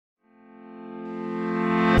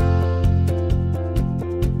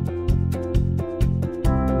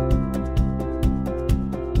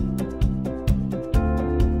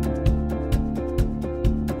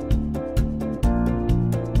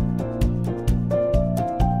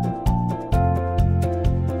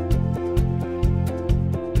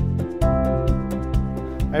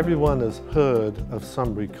Everyone has heard of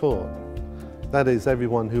Sunbury Court. That is,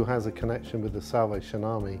 everyone who has a connection with the Salvation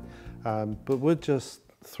Army. But we're just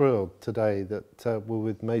thrilled today that we're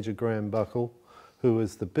with Major Graham Buckle, who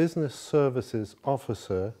is the Business Services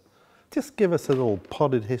Officer. Just give us a little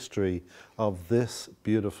potted history of this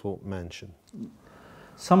beautiful mansion.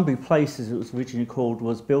 Sunbury Place, as it was originally called,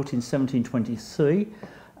 was built in 1723.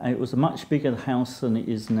 It was a much bigger house than it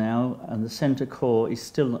is now, and the centre core is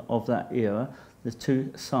still of that era. The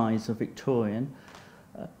two sides are Victorian.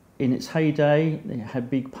 In its heyday, they had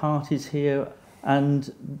big parties here,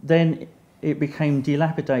 and then it became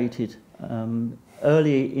dilapidated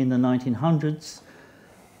early in the 1900s,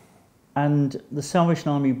 and the Salvation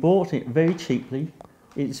Army bought it very cheaply.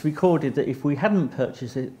 It's recorded that if we hadn't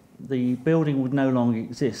purchased it, the building would no longer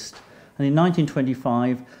exist. And in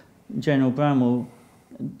 1925, General Bramwell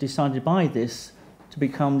decided to buy this to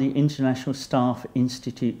become the International Staff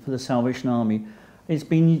Institute for the Salvation Army. It's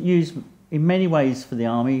been used in many ways for the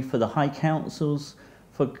Army, for the High Councils,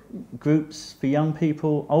 for groups, for young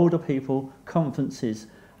people, older people, conferences,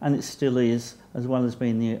 and it still is, as well as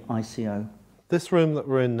being the ICO. This room that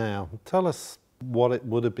we're in now, tell us what it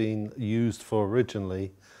would have been used for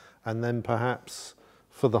originally, and then perhaps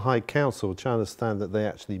for the High Council, which I understand that they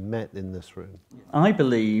actually met in this room. I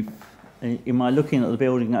believe, in my looking at the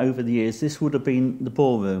building over the years, this would have been the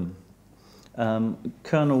ballroom.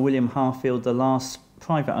 Colonel William Harfield, the last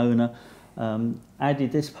private owner,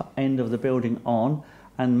 added this end of the building on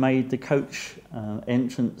and made the coach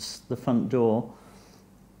entrance the front door.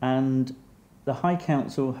 And the High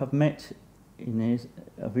Council have met in this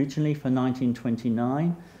originally for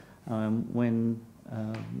 1929, when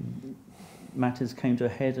matters came to a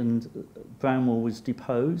head and Bramwell was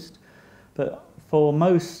deposed. But for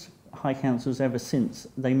most High Councils ever since,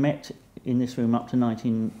 they met in this room up to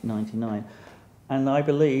 1999. And I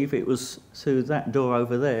believe it was through that door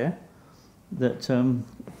over there that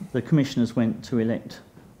the commissioners went to elect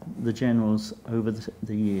the generals over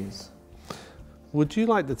the years. Would you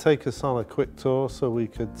like to take us on a quick tour so we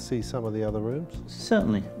could see some of the other rooms?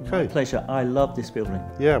 Certainly. Okay. My pleasure. I love this building.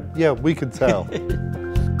 Yeah, we could tell.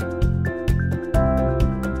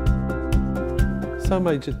 So,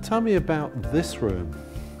 Major, tell me about this room.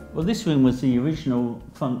 Well, this room was the original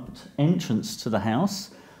front entrance to the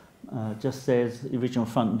house. Just there's the original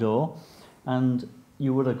front door, and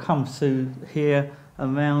you would have come through here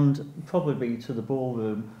around probably to the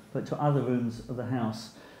ballroom, but to other rooms of the house.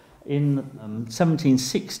 In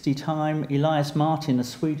 1760 time, Elias Martin, a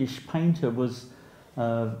Swedish painter, was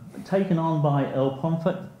taken on by Earl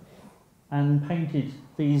Pomfret and painted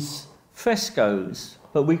these frescoes,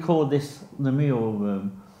 but we call this the mural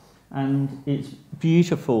room, and it's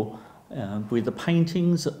beautiful with the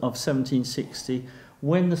paintings of 1760.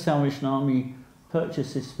 When the Salvation Army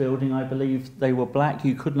purchased this building, I believe they were black.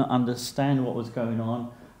 You could not understand what was going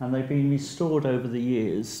on, and they've been restored over the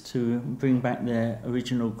years to bring back their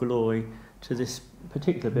original glory to this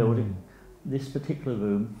particular building, this particular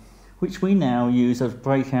room, which we now use as a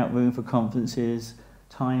breakout room for conferences,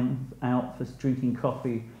 time out for drinking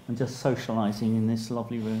coffee and just socialising in this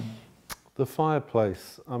lovely room. The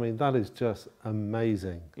fireplace, I mean, that is just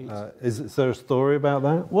amazing. Is there a story about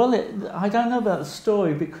that? Well, I don't know about the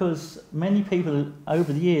story, because many people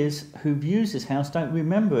over the years who've used this house don't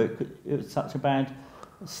remember it was such a bad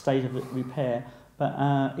state of repair.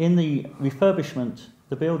 But in the refurbishment,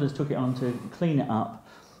 the builders took it on to clean it up,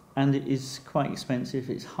 and it is quite expensive.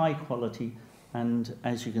 It's high quality, and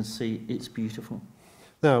as you can see, it's beautiful.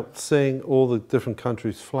 Now, seeing all the different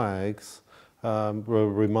countries' flags, we're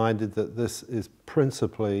reminded that this is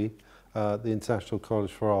principally the International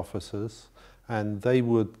College for Officers, and they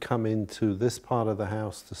would come into this part of the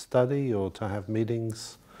house to study or to have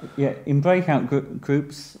meetings. Yeah, in breakout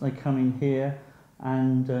groups, they come in here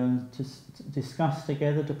and to discuss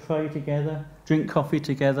together, to pray together, drink coffee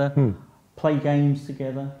together, play games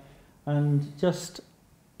together, and just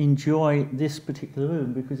enjoy this particular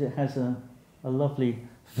room because it has a lovely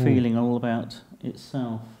feeling all about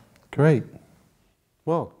itself. Great.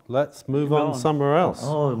 Well, let's move on somewhere else.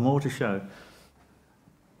 Oh, more to show.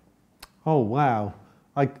 Oh, wow.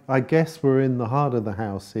 I guess we're in the heart of the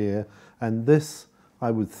house here, and this, I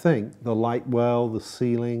would think, the light well, the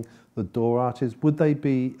ceiling, the door arches, would they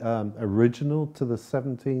be original to the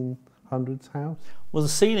 1700s house? Well, the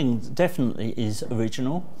ceiling definitely is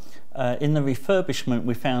original. In the refurbishment,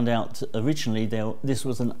 we found out originally this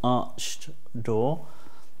was an arched door,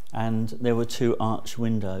 and there were two arched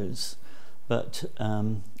windows. But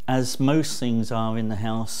as most things are in the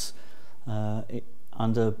house,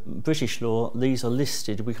 under British law, these are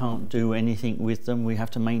listed. We can't do anything with them. We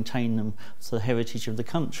have to maintain them. It's the heritage of the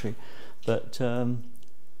country. But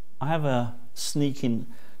I have a sneaking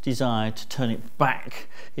desire to turn it back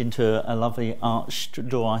into a lovely arched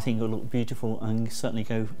door. I think it'll look beautiful and certainly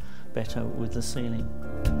go better with the ceiling.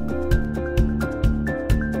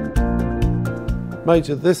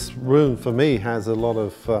 Major, this room for me has a lot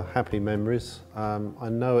of happy memories. I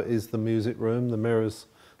know it is the music room. The mirrors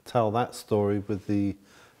tell that story with the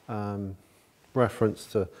reference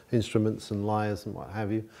to instruments and lyres and what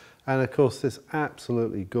have you. And of course this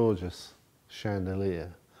absolutely gorgeous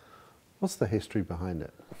chandelier. What's the history behind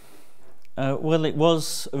it? Well, it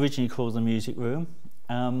was originally called the music room.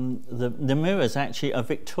 The mirrors actually are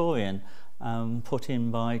Victorian, put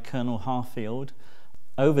in by Colonel Harfield.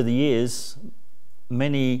 Over the years,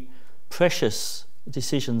 many precious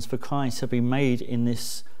decisions for Christ have been made in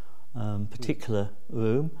this particular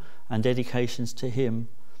room, and dedications to him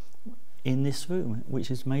in this room,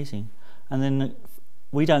 which is amazing. And then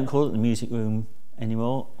we don't call it the music room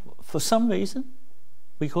anymore. For some reason,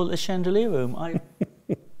 we call it the chandelier room. I'm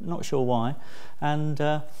not sure why. And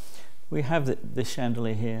we have this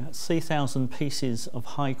chandelier here, 3,000 pieces of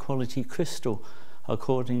high quality crystal,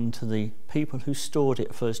 according to the people who stored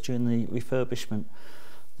it for us during the refurbishment.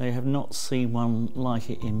 They have not seen one like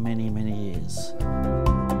it in many, many years.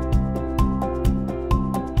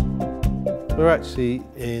 We're actually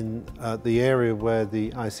in the area where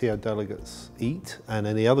the ICO delegates eat and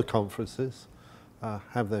any other conferences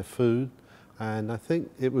have their food. And I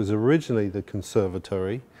think it was originally the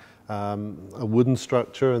conservatory, a wooden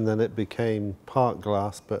structure, and then it became park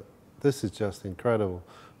glass. But this is just incredible,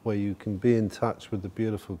 where you can be in touch with the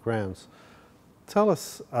beautiful grounds. Tell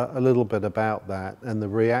us a little bit about that and the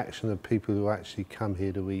reaction of people who actually come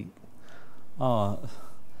here to eat. Oh,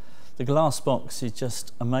 the glass box is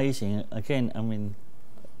just amazing. Again, I mean,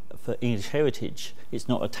 for English heritage, it's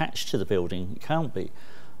not attached to the building, it can't be,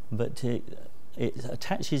 but it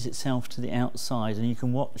attaches itself to the outside, and you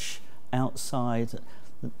can watch outside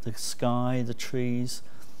the sky, the trees,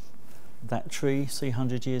 that tree,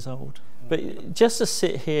 300 years old. But just to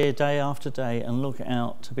sit here day after day and look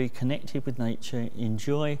out, to be connected with nature,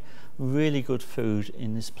 enjoy really good food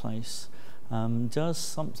in this place, does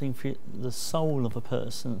something for the soul of a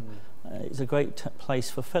person. It's a great place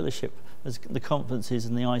for fellowship, as the conferences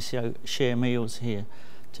and the ICO share meals here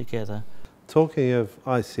together. Talking of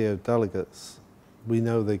ICO delegates, we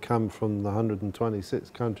know they come from the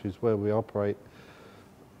 126 countries where we operate.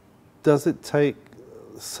 Does it take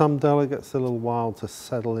some delegates a little while to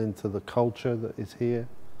settle into the culture that is here?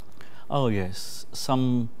 Oh yes,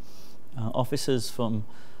 some officers from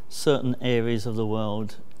certain areas of the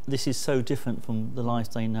world, this is so different from the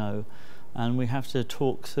life they know, and we have to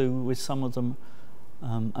talk through with some of them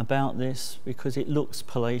about this, because it looks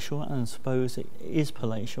palatial, and I suppose it is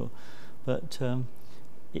palatial, but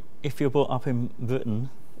if you're brought up in Britain,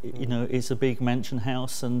 you know, it's a big mansion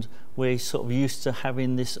house, and we're sort of used to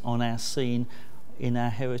having this on our scene in our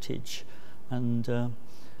heritage, and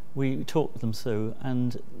we talk them through,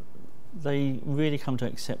 and they really come to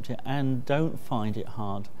accept it and don't find it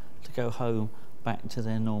hard to go home back to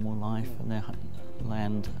their normal life and their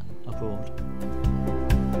land abroad.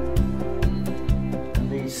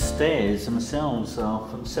 And these stairs themselves are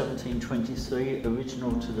from 1723,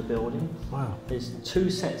 original to the building. Wow. There's two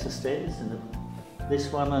sets of stairs,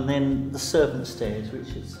 this one and then the servant stairs, which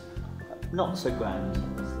is not so grand.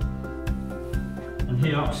 And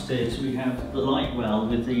here upstairs we have the light well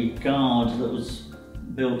with the guard that was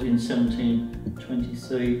built in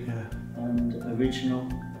 1723 and original,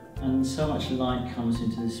 and so much light comes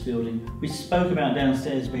into this building. We spoke about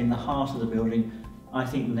downstairs being the heart of the building. I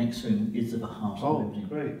think the next room is the heart of the building. Oh,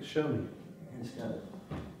 great, show me. Let's go.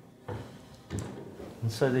 And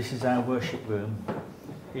so this is our worship room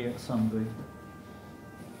here at Sunbury.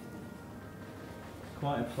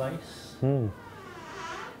 Quite a place, and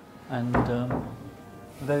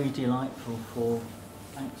very delightful for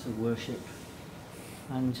acts of worship.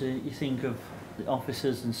 And you think of the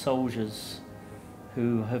officers and soldiers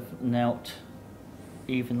who have knelt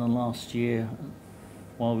even the last year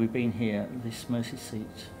while we've been here at this mercy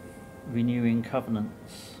seat, renewing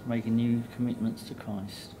covenants, making new commitments to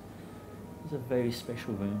Christ. It's a very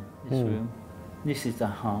special room, this room. This is the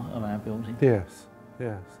heart of our building. Yes,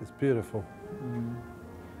 yes, it's beautiful.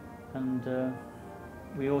 And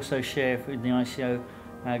we also share in the ICO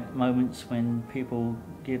moments when people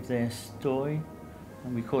give their story,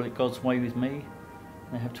 and we call it God's Way with Me.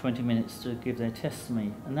 They have 20 minutes to give their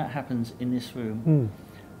testimony, and that happens in this room.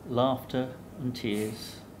 Laughter and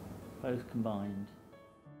tears, both combined.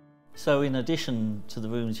 So in addition to the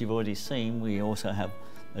rooms you've already seen, we also have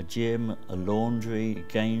a gym, a laundry,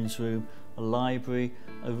 a games room, a library,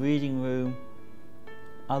 a reading room,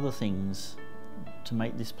 other things to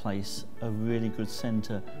make this place a really good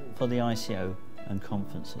centre for the ICO and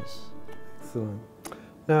conferences. Excellent.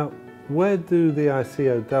 Now, where do the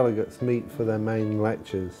ICO delegates meet for their main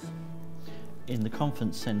lectures? In the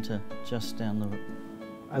conference centre just down the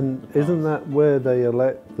And isn't that where they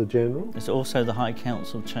elect the general? It's also the High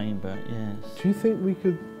Council chamber, yes. Do you think we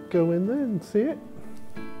could go in there and see it?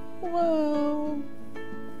 Well,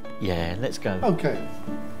 yeah, let's go. Okay.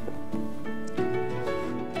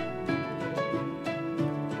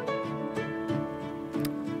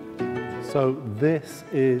 So this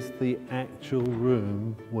is the actual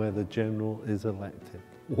room where the general is elected.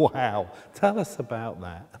 Wow, tell us about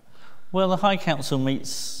that. Well, the High Council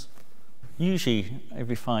meets usually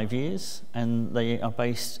every 5 years, and they are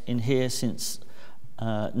based in here since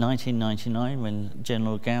 1999 when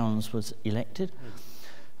General Gowans was elected,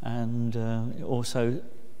 and it also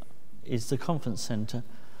is the conference centre.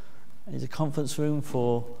 It's a conference room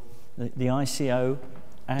for the ICO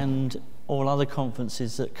and all other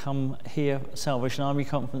conferences that come here, Salvation Army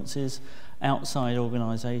conferences, outside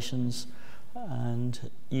organisations, and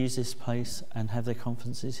use this place and have their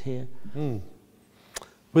conferences here.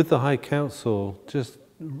 With the High Council, just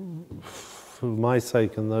for my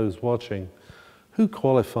sake and those watching, who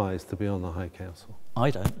qualifies to be on the High Council?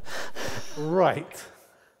 I don't. Right.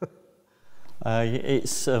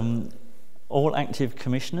 It's all active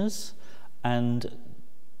commissioners and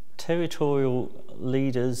territorial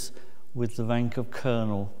leaders with the rank of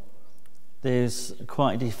colonel. There's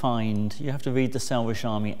quite defined, you have to read the Salvation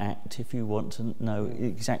Army Act if you want to know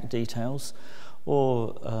exact details,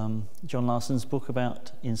 or John Larson's book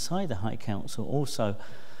about inside the High Council also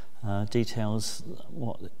details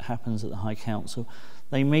what happens at the High Council.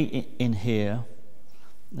 They meet in here,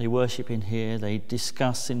 they worship in here, they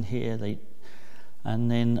discuss in here,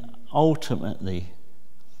 and then ultimately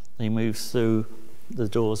they move through the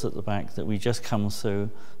doors at the back that we just come through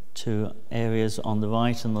to areas on the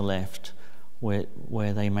right and the left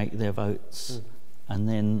where they make their votes. And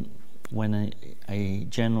then when a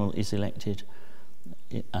general is elected,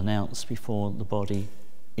 announced before the body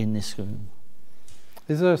in this room.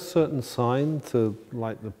 Is there a certain sign to,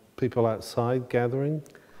 like, the people outside gathering?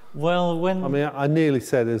 Well, I mean, I nearly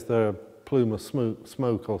said, is there a plume of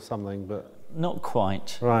smoke or something, but... Not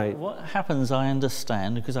quite. Right. What happens, I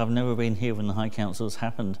understand, because I've never been here when the High Council has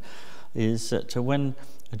happened, is that when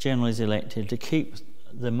a general is elected, to keep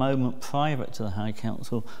the moment private to the High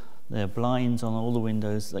Council, there are blinds on all the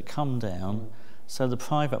windows that come down, so the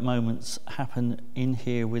private moments happen in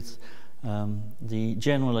here with the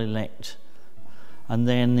general-elect, and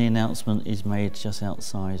then the announcement is made just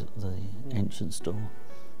outside the entrance door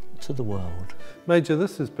to the world. Major,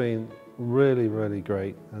 this has been really, really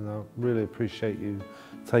great, and I really appreciate you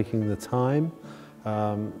taking the time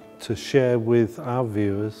to share with our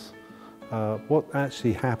viewers what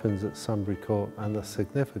actually happens at Sunbury Court and the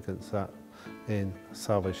significance of that in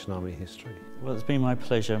Salvation Army history. Well, it's been my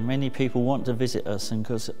pleasure. Many people want to visit us, and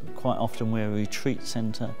because quite often we're a retreat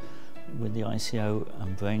centre with the ICO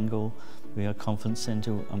and Brengle, we are a conference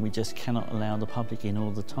centre, and we just cannot allow the public in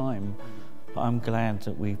all the time. But I'm glad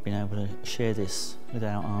that we've been able to share this with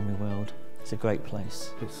our Army world. It's a great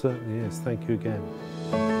place. It certainly is. Thank you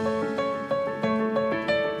again.